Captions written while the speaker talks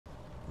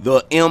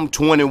the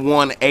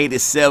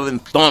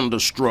M.2187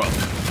 Thunderstruck.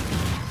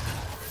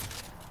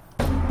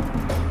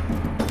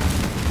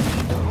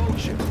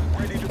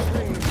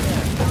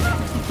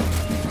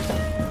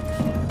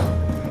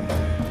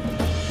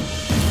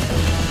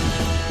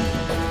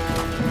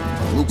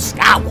 Luke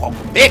Skywalker,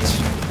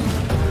 bitch.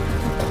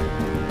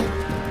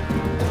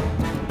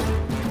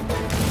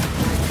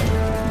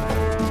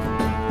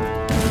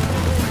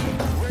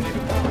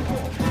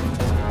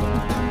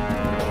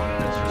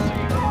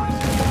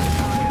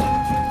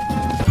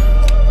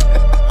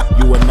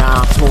 You are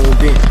now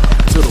tuned in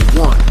to the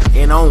one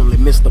and only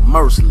Mr.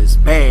 Merciless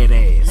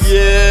Badass.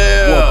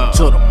 Yeah. Welcome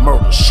to the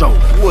Murder Show.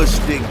 What's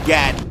the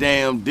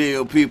goddamn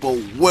deal,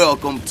 people?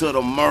 Welcome to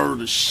the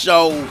Murder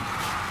Show.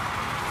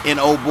 And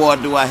oh boy,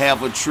 do I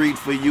have a treat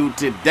for you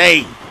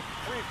today.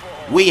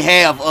 We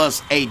have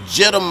us a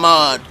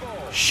Jittermod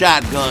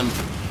shotgun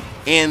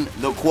in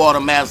the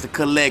Quartermaster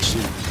collection.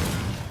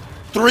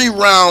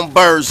 3-round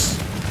burst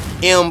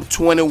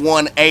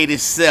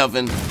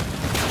M.2187.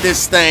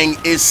 This thing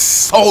is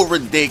so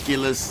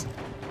ridiculous,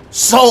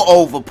 so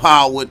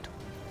overpowered,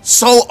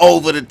 so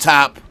over the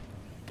top,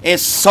 and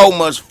so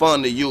much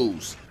fun to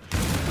use.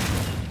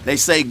 They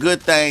say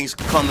good things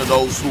come to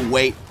those who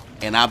wait,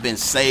 and I've been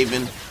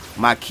saving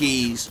my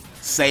keys,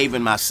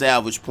 saving my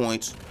salvage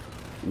points,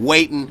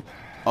 waiting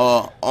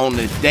on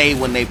the day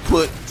when they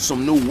put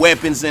some new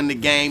weapons in the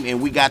game,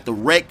 and we got the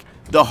Wreck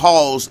the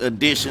Halls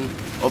edition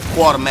of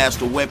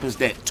Quartermaster weapons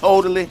that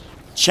totally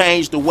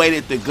changed the way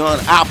that the gun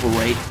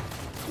operates.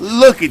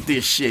 Look at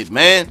this shit,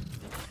 man.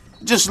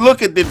 Just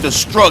look at the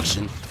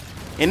destruction.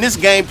 In this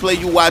gameplay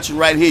you watching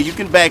right here, you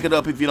can back it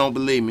up if you don't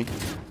believe me.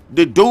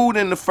 The dude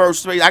in the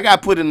first three, I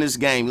got put in this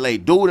game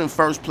late. Dude in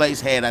first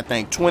place had, I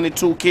think,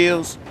 22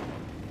 kills.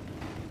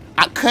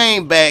 I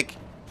came back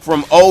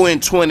from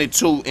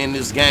 0-22 in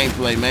this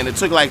gameplay, man. It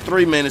took like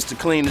 3 minutes to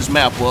clean this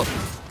map up.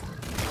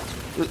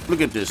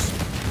 Look at this.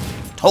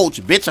 Told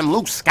you, bitch, I'm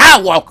Luke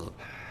Skywalker.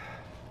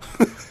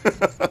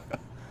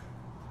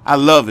 I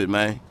love it,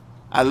 man.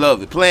 I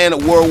love it. Playing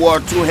at World War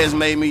II has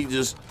made me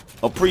just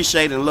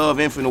appreciate and love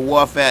Infinite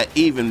Warfare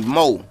even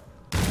more.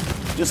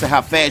 Just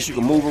how fast you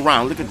can move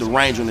around. Look at the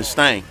range on this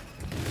thing.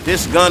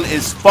 This gun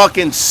is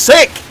fucking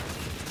sick.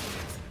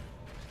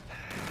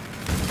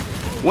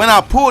 When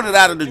I pulled it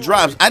out of the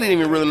drops, I didn't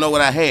even really know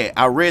what I had.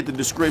 I read the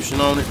description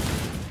on it.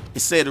 It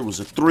said it was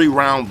a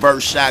 3-round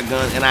burst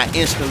shotgun, and I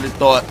instantly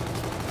thought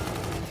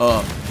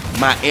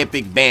my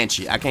epic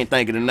Banshee. I can't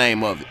think of the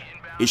name of it.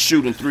 It's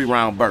shooting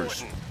 3-round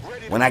bursts.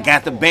 When I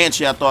got the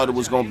Banshee, I thought it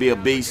was going to be a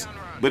beast,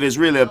 but it's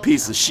really a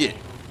piece of shit.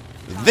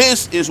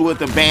 This is what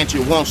the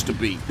Banshee wants to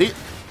be.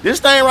 This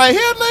thing right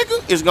here,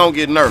 nigga, is going to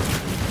get nerfed.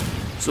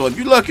 So if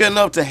you're lucky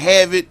enough to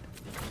have it,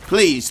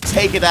 please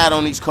take it out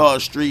on these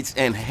car streets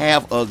and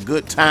have a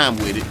good time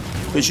with it.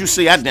 Because you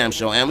see, I damn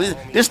sure am.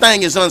 This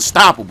thing is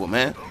unstoppable,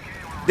 man.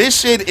 This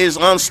shit is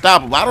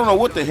unstoppable. I don't know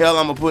what the hell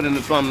I'm going to put in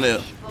the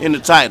thumbnail, in the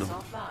title.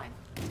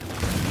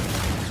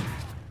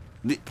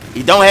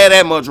 It don't have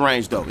that much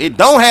range, though. It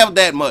don't have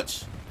that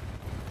much.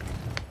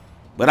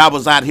 But I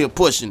was out here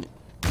pushing it.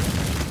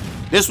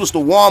 This was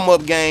the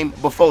warm-up game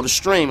before the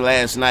stream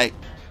last night.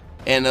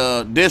 And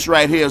this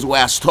right here is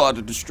where I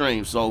started the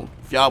stream. So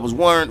if y'all was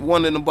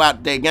wondering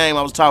about that game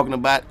I was talking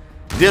about,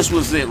 this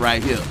was it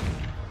right here.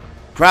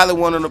 Probably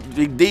one of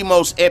the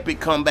most epic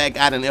comeback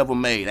I done ever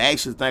made. I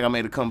actually think I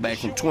made a comeback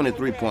from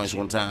 23 points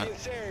one time.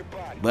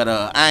 But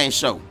I ain't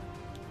sure.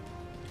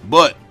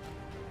 But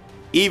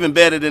even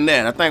better than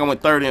that, I think I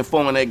went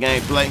 30-4 in that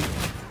gameplay.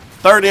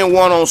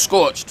 30-1 on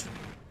Scorched.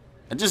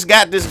 I just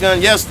got this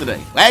gun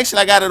yesterday.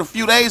 Actually, I got it a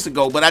few days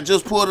ago, but I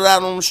just pulled it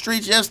out on the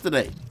streets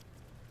yesterday.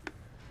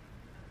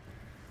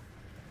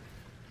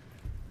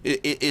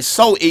 It's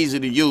so easy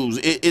to use.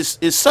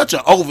 It's such an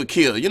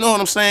overkill. You know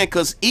what I'm saying?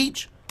 Because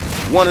each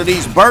one of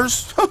these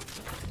bursts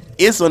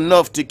is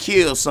enough to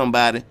kill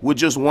somebody with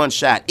just one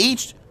shot.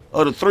 Each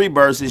of the 3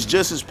 bursts is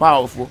just as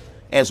powerful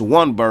as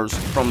 1 burst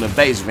from the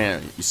base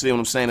variant. You see what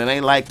I'm saying? It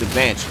ain't like the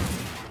Banshee.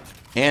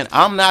 And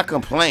I'm not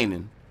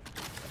complaining.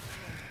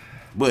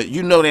 But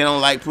you know they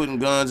don't like putting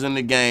guns in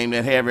the game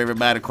that have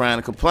everybody crying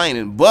and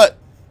complaining. But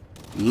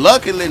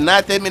luckily,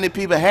 not that many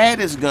people had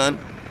this gun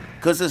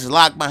because it's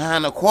locked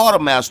behind a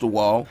Quartermaster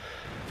wall.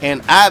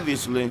 And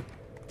obviously,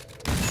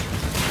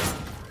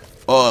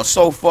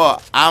 so far,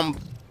 I'm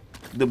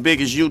the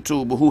biggest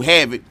YouTuber who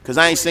have it because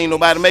I ain't seen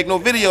nobody make no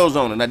videos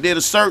on it. I did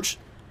a search.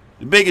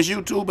 The biggest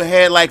YouTuber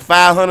had like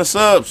 500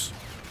 subs.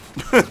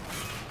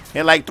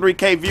 Had like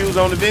 3K views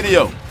on the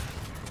video.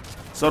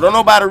 So don't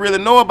nobody really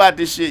know about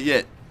this shit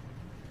yet.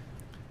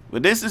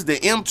 But this is the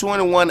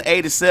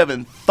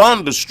M.2187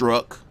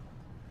 Thunderstruck.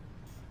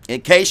 In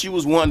case you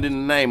was wondering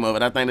the name of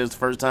it, I think that's the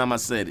first time I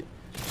said it.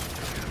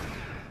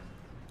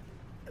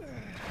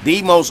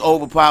 The most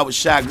overpowered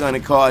shotgun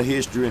in COD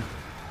history.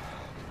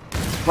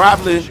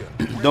 Probably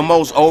the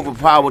most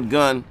overpowered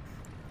gun,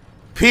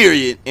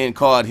 period, in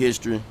COD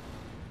history.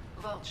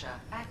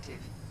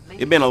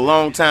 It's been a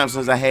long time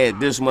since I had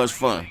this much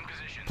fun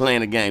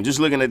playing the game. Just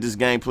looking at this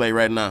gameplay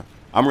right now,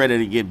 I'm ready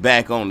to get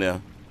back on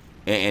there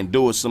and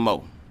do it some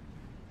more.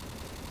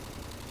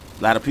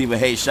 A lot of people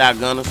hate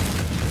shotgunners.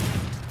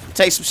 It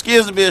takes some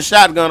skills to be a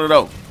shotgunner,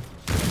 though.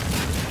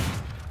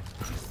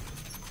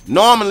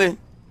 Normally,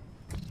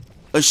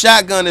 a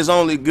shotgun is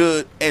only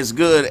as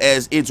good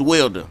as its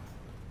wielder.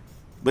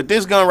 But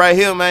this gun right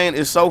here, man,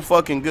 is so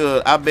fucking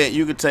good. I bet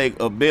you could take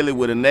a Billy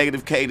with a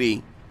negative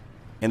KD,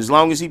 and as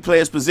long as he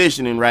plays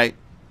positioning right,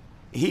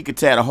 he could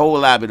tear the whole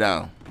lobby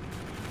down.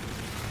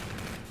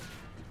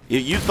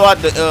 If you thought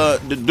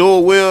the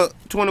dual wheel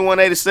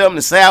 2187,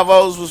 the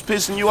salvos was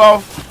pissing you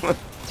off,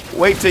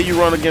 wait till you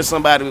run against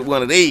somebody with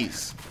one of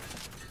these.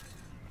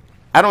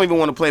 I don't even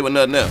want to play with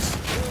nothing else.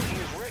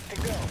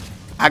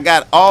 I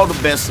got all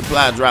the best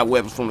supply drop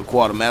weapons from the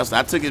quartermaster.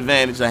 I took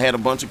advantage. I had a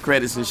bunch of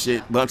credits and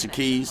shit, bunch of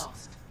keys.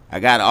 I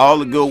got all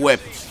the good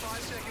weapons.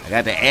 I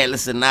got the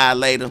Atlas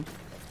Annihilator,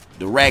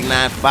 the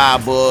Rag-9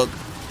 Firebug,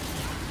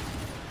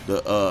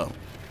 the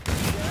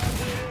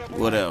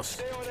what else?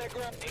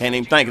 Can't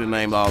even think of the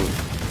name of all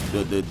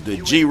of it. The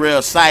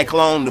G-Rail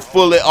Cyclone, the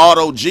fully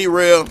auto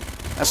G-Rail.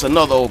 That's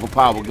another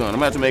overpowered gun. I'm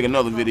gonna have to make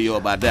another video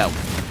about that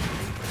one.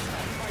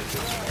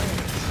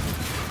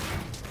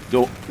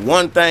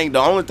 The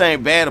only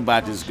thing bad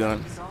about this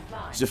gun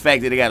is the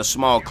fact that they got a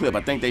small clip.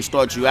 I think they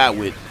start you out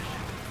with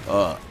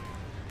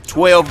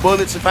 12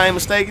 bullets, if I ain't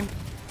mistaken.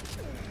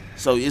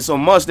 So it's a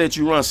must that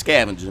you run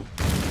scavenger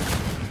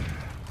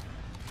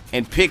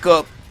and pick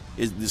up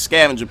the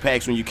scavenger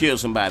packs when you kill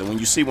somebody, when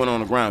you see one on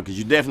the ground, because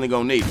you're definitely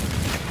gonna need it.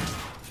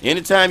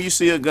 Anytime you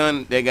see a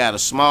gun that got a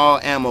small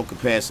ammo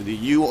capacity,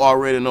 you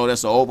already know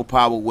that's an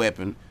overpowered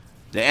weapon.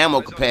 The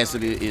ammo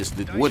capacity is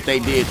what they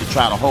did to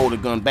try to hold the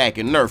gun back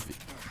and nerf it.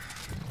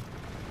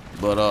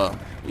 But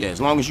yeah, as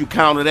long as you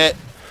counter that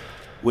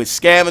with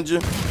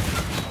scavenger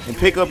and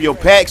pick up your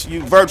packs,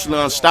 you virtually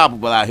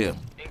unstoppable out here.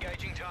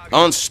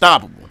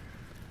 Unstoppable.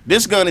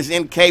 This gun is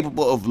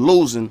incapable of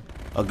losing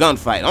a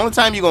gunfight. The only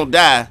time you're gonna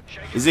die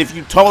is if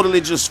you totally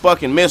just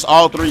fucking miss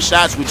all 3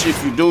 shots, which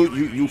if you do,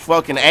 you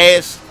fucking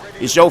ass.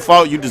 It's your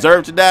fault, you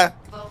deserve to die.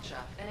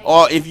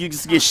 Or if you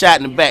just get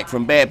shot in the back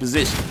from bad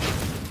position.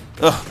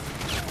 Ugh.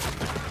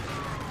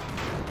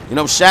 You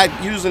know,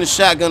 using the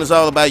shotgun is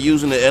all about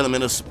using the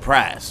element of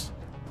surprise.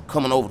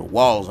 Coming over the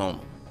walls on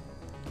them.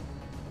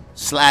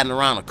 Sliding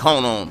around a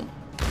corner on them.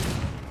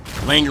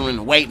 Lingering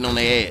and waiting on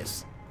their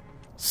ass.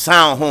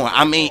 Sound horn.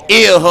 I mean,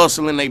 ear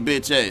hustling they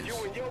bitch ass.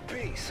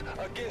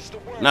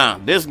 Now,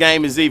 this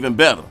game is even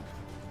better.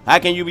 How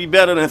can you be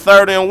better than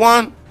 30 and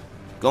 1?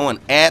 Going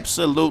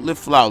absolutely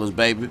flawless,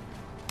 baby.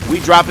 We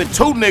dropping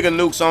 2 nigga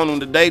nukes on them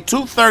today.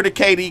 2 30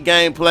 KD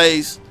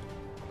gameplays.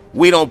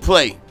 We don't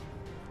play.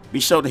 Be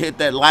sure to hit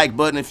that like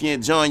button if you're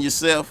enjoying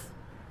yourself.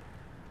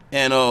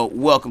 And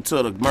welcome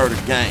to the murder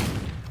game.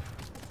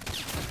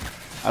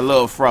 I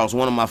love Frost,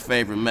 one of my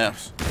favorite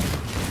maps.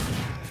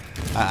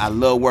 I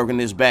love working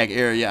this back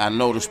area. I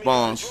know the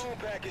spawns.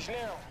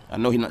 I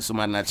know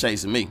somebody not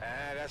chasing me.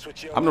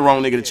 I'm the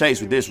wrong nigga to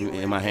chase with this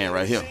in my hand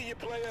right here.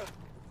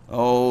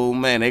 Oh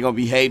man, they gonna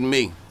be hating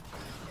me.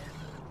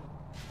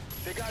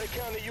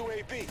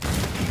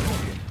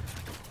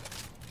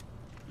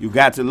 You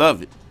got to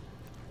love it.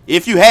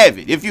 If you have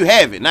it, if you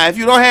have it. Now, if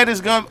you don't have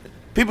this gun,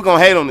 people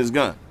gonna hate on this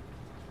gun.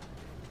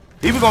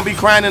 People gonna be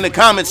crying in the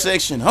comment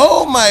section,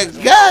 oh my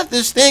God,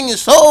 this thing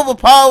is so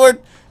overpowered,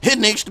 it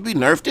needs to be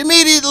nerfed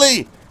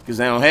immediately. Because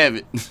they don't have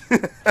it.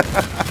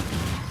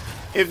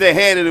 If they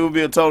had it, it would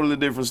be a totally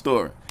different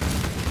story.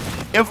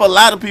 If a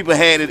lot of people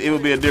had it, it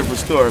would be a different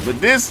story.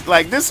 But this,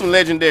 like, this some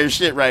legendary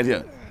shit right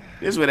here.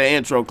 This is where the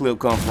intro clip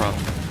come from.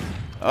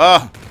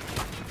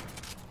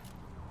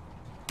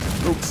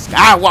 Luke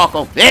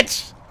Skywalker,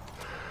 bitch.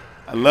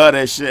 I love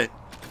that shit.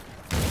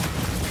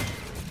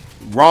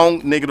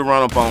 Wrong nigga to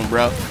run up on,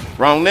 bro.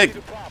 Wrong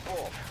nigga.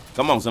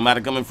 Come on,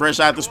 somebody coming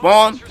fresh out the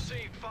spawn.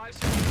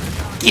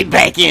 Get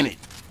back in it.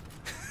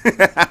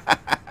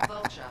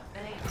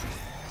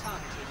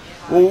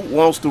 Who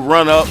wants to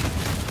run up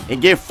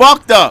and get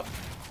fucked up?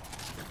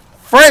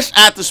 Fresh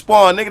out the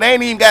spawn, nigga. They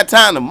ain't even got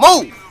time to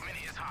move.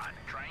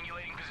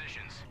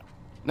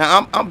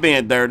 Now, I'm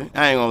being dirty.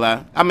 I ain't gonna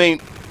lie. I mean,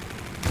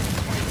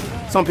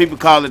 some people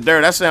call it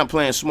dirty. I say I'm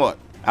playing smart.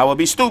 I would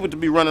be stupid to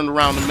be running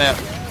around the map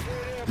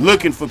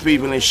looking for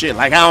people and shit.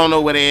 Like, I don't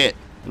know where they at.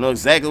 I know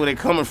exactly where they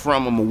coming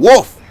from. I'm a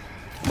wolf.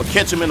 I'm gonna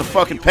catch them in the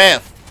fucking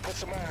path.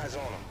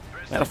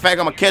 Matter of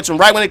fact, I'm gonna catch them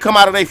right when they come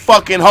out of their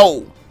fucking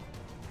hole.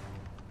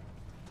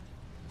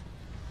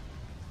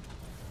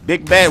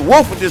 Big bad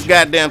wolf with this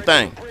goddamn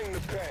thing.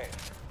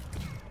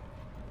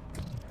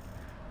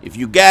 If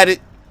you got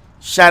it,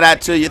 shout out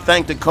to you.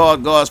 Thank the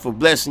card guards for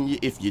blessing you.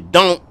 If you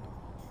don't,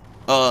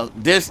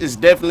 this is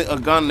definitely a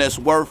gun that's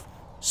worth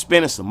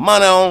spending some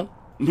money on.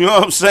 You know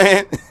what I'm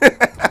saying?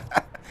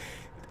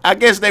 I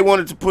guess they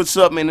wanted to put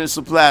something in the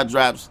supply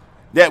drops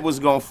that was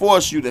going to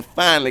force you to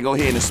finally go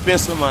ahead and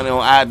spend some money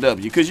on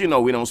IW. Because you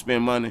know we don't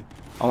spend money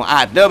on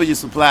IW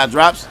supply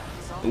drops.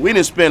 And we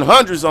didn't spend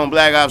hundreds on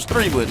Black Ops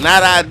 3, but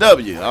not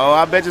IW. Oh,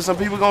 I bet you some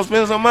people going to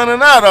spend some money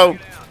now, though.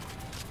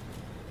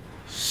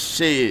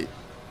 Shit.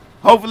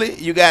 Hopefully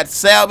you got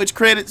salvage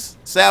credits,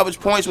 salvage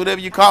points, whatever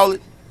you call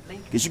it.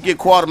 Because you get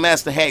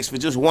quartermaster hacks for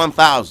just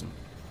 1,000.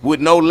 with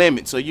no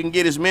limit. So you can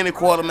get as many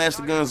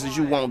quartermaster guns as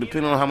you want,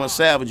 depending on how much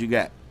salvage you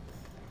got.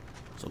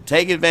 So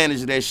take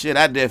advantage of that shit.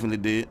 I definitely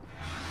did.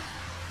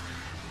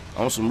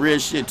 On some real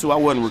shit, too. I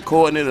wasn't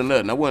recording it or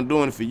nothing. I wasn't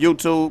doing it for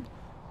YouTube.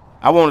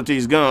 I wanted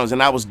these guns,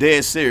 and I was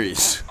dead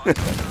serious.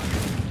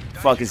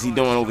 Fuck is he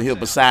doing over here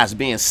besides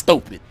being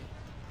stupid?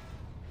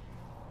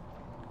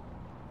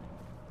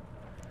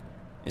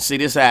 And see,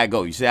 this how I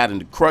go. You see, I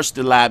done crushed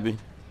the lobby.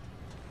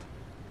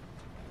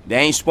 They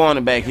ain't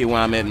spawning back here where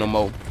I'm at no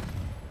more.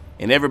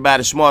 And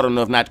everybody's smart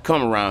enough not to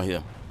come around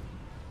here.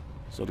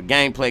 So the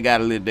gameplay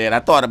got a little dead. I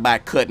thought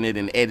about cutting it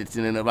and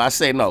editing it. I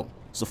say no.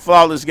 It's a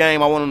flawless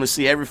game. I want them to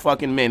see every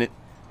fucking minute,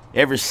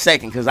 every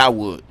second, because I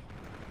would.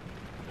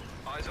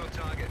 Eyes on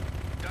target.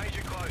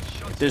 Danger close.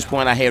 Shots At this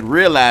point, I had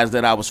realized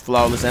that I was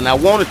flawless, and I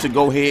wanted to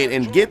go ahead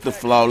and get the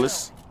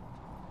flawless.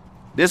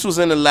 This was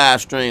in the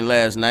live stream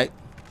last night.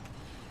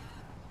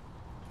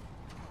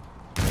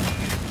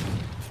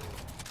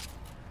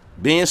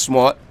 Being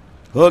smart,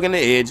 hugging the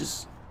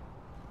edges,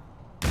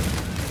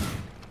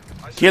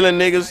 killing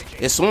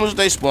niggas as soon as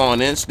they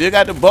spawn in. Still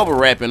got the bubble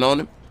wrapping on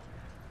them.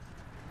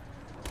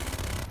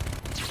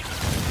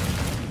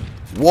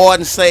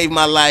 Warden saved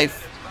my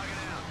life.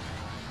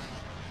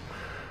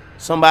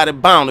 Somebody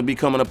bound to be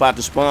coming up out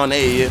the spawn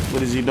area.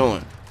 What is he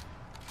doing?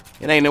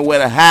 It ain't nowhere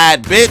to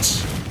hide,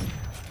 bitch.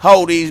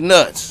 Hold these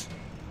nuts.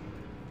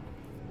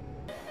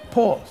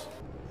 Pause.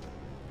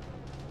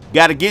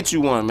 Gotta get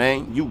you one,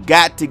 man. You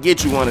got to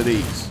get you one of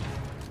these.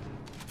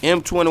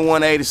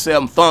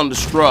 M.2187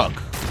 Thunderstruck.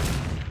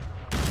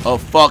 A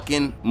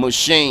fucking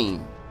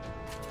machine.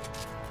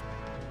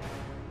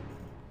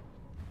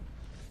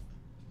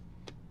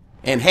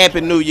 And Happy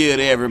New Year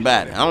to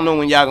everybody. I don't know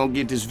when y'all gonna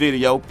get this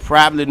video.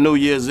 Probably New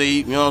Year's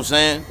Eve, you know what I'm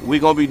saying? We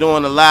gonna be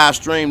doing a live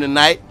stream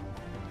tonight.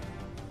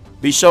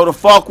 Be sure to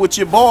fuck with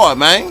your boy,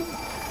 man.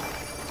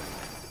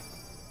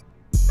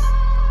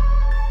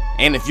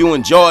 And if you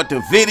enjoyed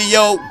the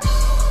video,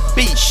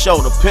 be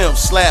sure to pimp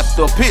slap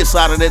the piss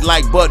out of that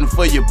like button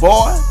for your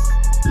boy.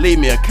 Leave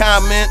me a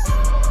comment.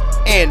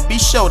 And be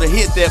sure to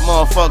hit that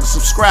motherfucking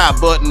subscribe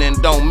button and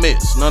don't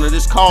miss none of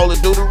this Call of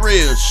Duty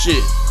real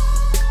shit.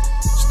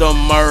 It's the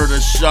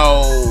murder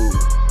show.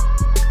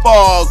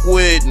 Fuck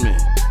with me.